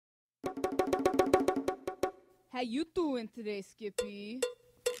How you doing today, Skippy?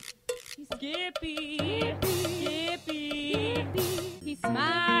 Skippy, Skippy. He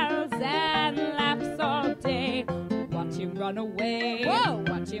smiles and laughs all day. Watch him run away. Whoa!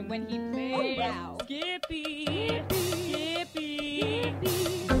 Watch him when he plays. Oh, wow. Skippy, Skippy.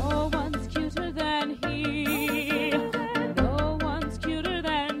 No one's cuter than he. No one's cuter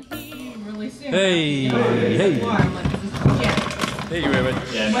than he. Hey, hey. Thank you very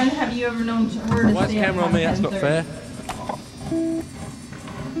much. Yeah. When have you ever known her to Why's the camera on me? That's not fair.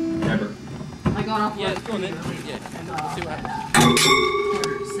 Never. I got off. Yeah, it's gone in. Yeah. See what happens.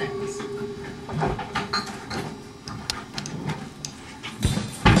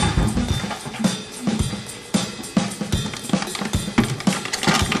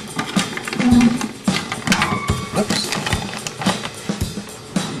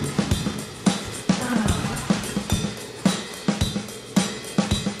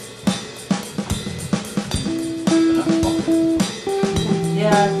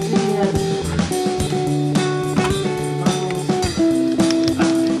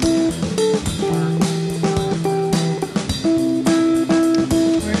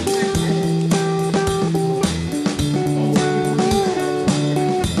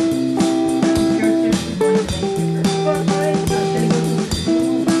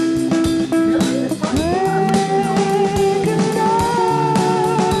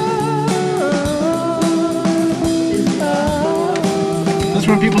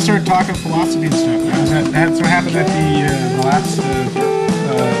 When people started talking philosophy and stuff. That's what happened at the last.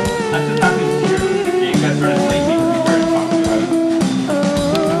 That's what happened here. You guys started playing because we started talking about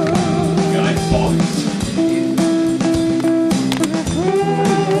guys' songs.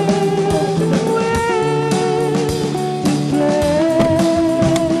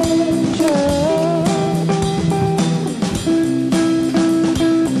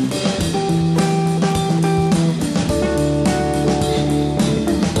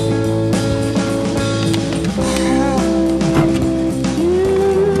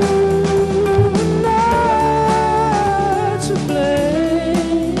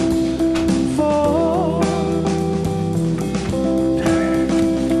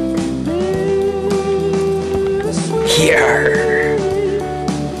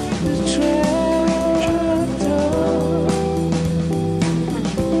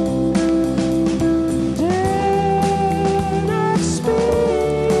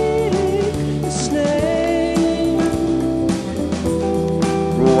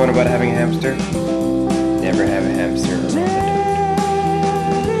 Rule 1 about having a hamster: never have a hamster around the dog.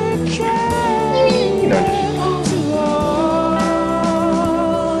 You know,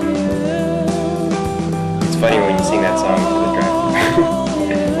 it's funny when you sing that song to the driver.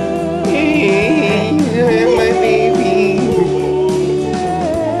 Hey, you have my baby.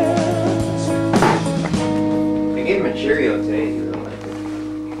 I gave him a Cheerio today. He doesn't like it.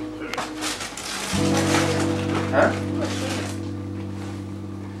 Huh?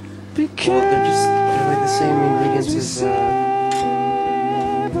 Well, they're like the same ingredients as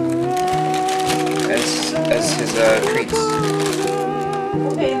his treats.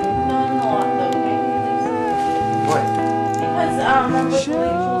 Okay, no, okay. What? Because remember the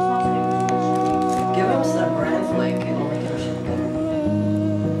lady Give him some bread flake and it'll make him shit better.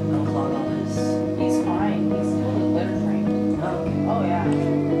 Don't clog all his. He's fine. He's totally litter trained. Oh, okay. Oh yeah.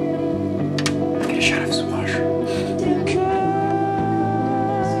 Get a shot of squash.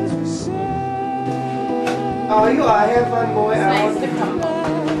 Oh, you are have fun, boy. It's nice to come home.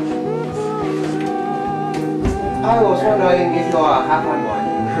 I was wondering if you are a have fun boy.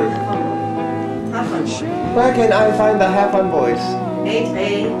 Have fun, boy. Where can I find the have fun boys?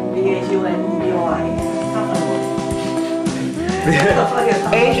 HAVHUNBOI. Have fun,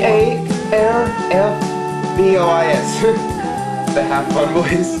 HALFBOIS. The have fun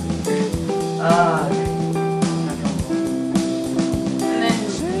boys. And then,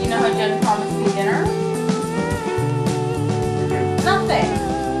 you know how Jen promised me dinner? Nothing.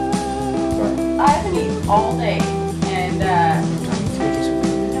 I haven't eaten all day, and I'm sorry, I should have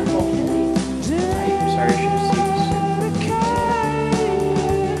seen this.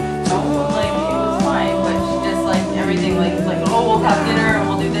 like it was fine, but she just like everything like it's like, oh, we'll have dinner and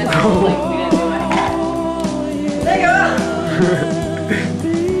we'll do this, and like we didn't do it. There you go!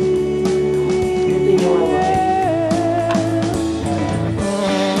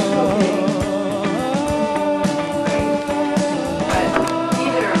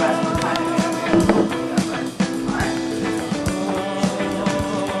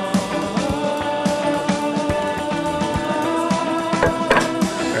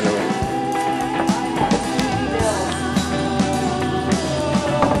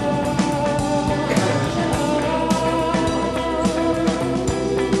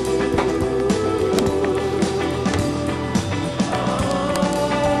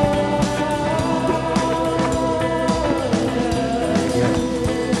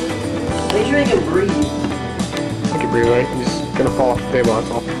 they can breathe. You can breathe, right? He's gonna fall off the table, that's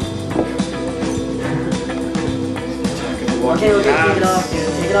all. Okay, take it off, dude.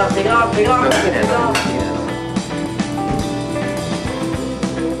 Take it off, take it off, take it off, take it off.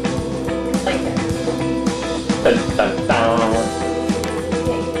 Like that. Dun, dun, dun.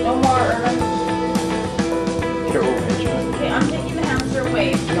 Okay, no more, Irma. Get over it, John. Okay, I'm taking the hamster away.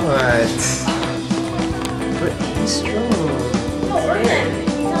 What? But he's strong.